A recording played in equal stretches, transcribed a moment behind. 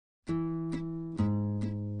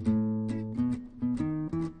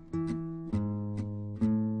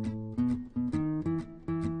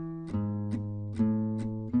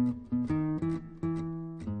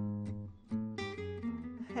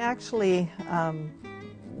actually,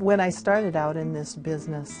 when I started out in this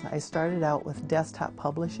business, I started out with desktop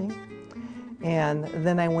publishing, and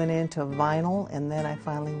then I went into vinyl, and then I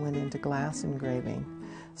finally went into glass engraving.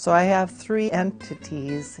 So I have three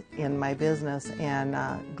entities in my business, and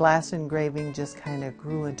glass engraving just kind of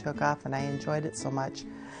grew and took off, and I enjoyed it so much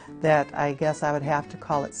that I guess I would have to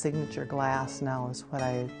call it signature glass now, is what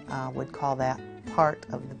I would call that part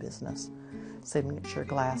of the business, signature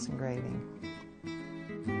glass engraving.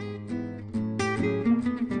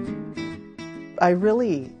 I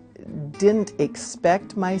really didn't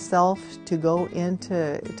expect myself to go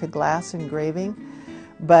into glass engraving,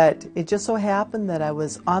 but it just so happened that I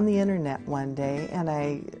was on the internet one day and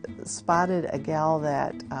I spotted a gal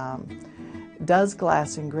that does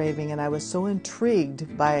glass engraving, and I was so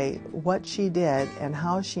intrigued by what she did and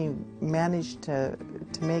how she managed to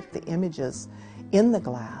make the images in the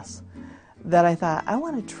glass that I thought, I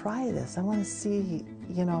want to try this. I want to see,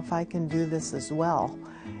 if I can do this as well.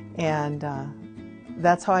 And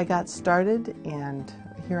that's how I got started, and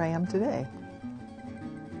here I am today.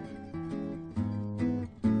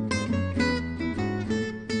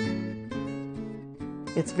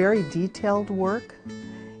 It's very detailed work,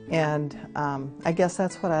 and I guess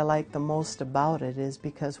that's what I like the most about it, is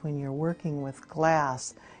because when you're working with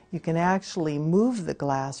glass, you can actually move the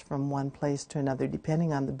glass from one place to another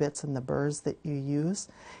depending on the bits and the burrs that you use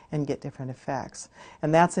and get different effects.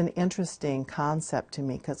 And that's an interesting concept to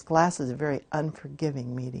me because glass is a very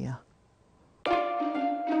unforgiving media.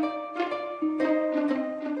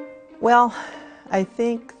 Well, I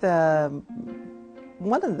think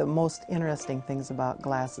one of the most interesting things about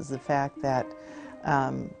glass is the fact that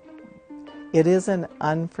it is an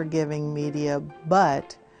unforgiving media,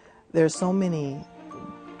 but there's so many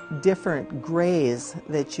different grays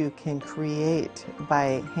that you can create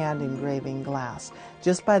by hand engraving glass.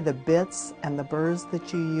 Just by the bits and the burrs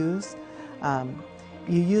that you use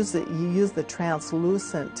use the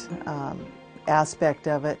translucent aspect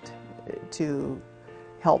of it to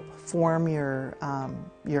help form your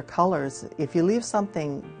colors. If you leave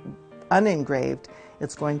something unengraved,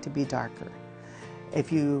 it's going to be darker.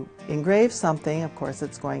 If you engrave something, of course,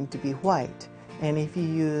 it's going to be white. And if you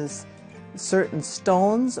use certain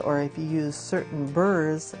stones or if you use certain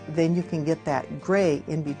burrs, then you can get that gray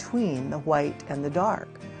in between the white and the dark.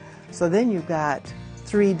 So then you've got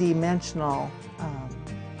three-dimensional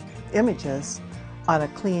images on a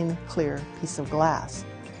clean, clear piece of glass.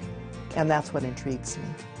 And that's what intrigues me.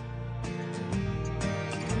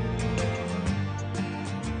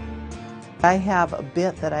 I have a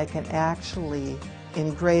bit that I can actually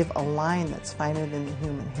engrave a line that's finer than the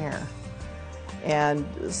human hair. And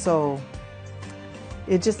so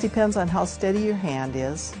it just depends on how steady your hand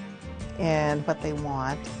is and what they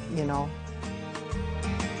want,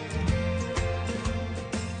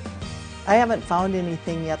 I haven't found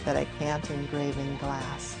anything yet that I can't engrave in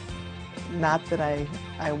glass. Not that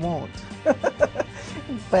I won't.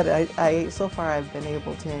 But so far I've been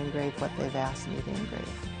able to engrave what they've asked me to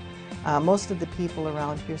engrave. Most of the people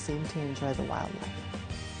around here seem to enjoy the wildlife.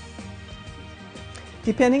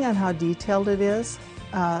 Depending on how detailed it is,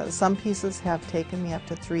 some pieces have taken me up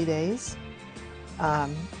to 3 days.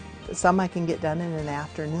 Some I can get done in an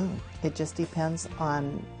afternoon. It just depends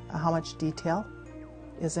on how much detail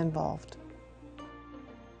is involved.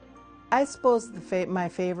 I suppose my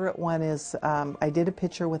favorite one is I did a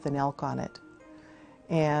picture with an elk on it.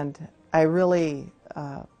 And I really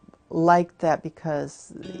liked that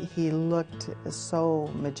because he looked so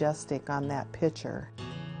majestic on that picture.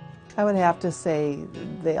 I would have to say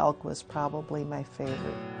the elk was probably my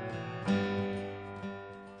favorite.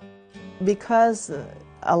 Because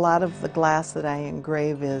a lot of the glass that I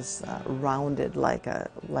engrave is rounded like a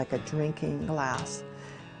drinking glass,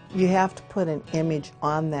 you have to put an image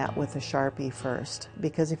on that with a Sharpie first,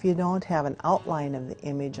 because if you don't have an outline of the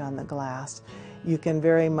image on the glass, you can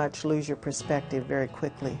very much lose your perspective very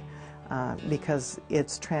quickly because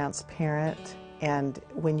it's transparent, and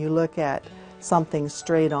when you look at something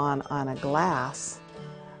straight on a glass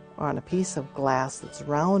or on a piece of glass that's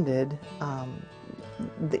rounded,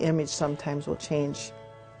 the image sometimes will change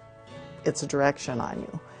its direction on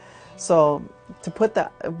you. So to put the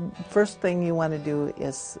first thing you want to do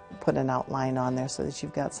is put an outline on there so that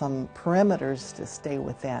you've got some perimeters to stay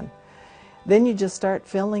within. Then you just start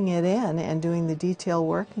filling it in and doing the detail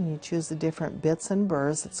work, and you choose the different bits and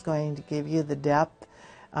burrs that's going to give you the depth,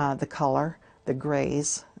 the color, the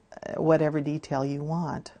grays, whatever detail you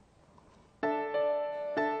want.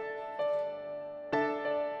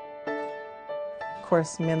 Of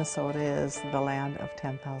course, Minnesota is the land of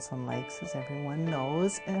 10,000 lakes, as everyone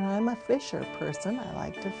knows, and I'm a fisher person. I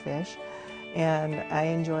like to fish, and I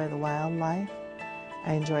enjoy the wildlife.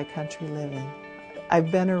 I enjoy country living.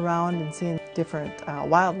 I've been around and seen different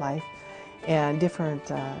wildlife and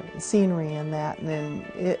different scenery and that, and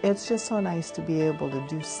it's just so nice to be able to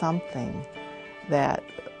do something that,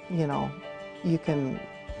 you know, you can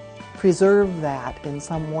preserve that in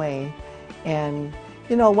some way. And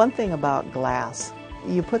you know, one thing about glass,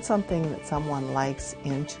 you put something that someone likes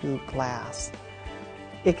into glass,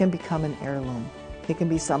 it can become an heirloom. It can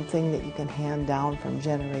be something that you can hand down from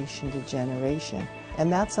generation to generation.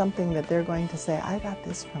 And that's something that they're going to say, I got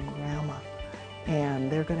this from Grandma.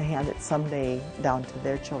 And they're going to hand it someday down to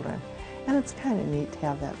their children. And it's kind of neat to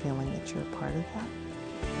have that feeling that you're a part of that.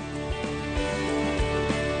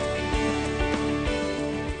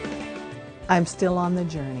 I'm still on the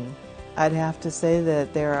journey. I'd have to say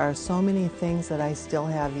that there are so many things that I still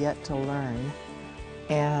have yet to learn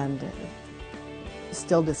and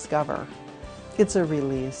still discover. It's a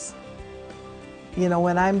release. You know,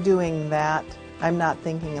 when I'm doing that, I'm not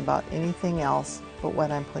thinking about anything else but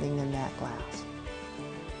what I'm putting in that glass.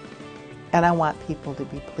 And I want people to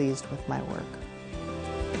be pleased with my work.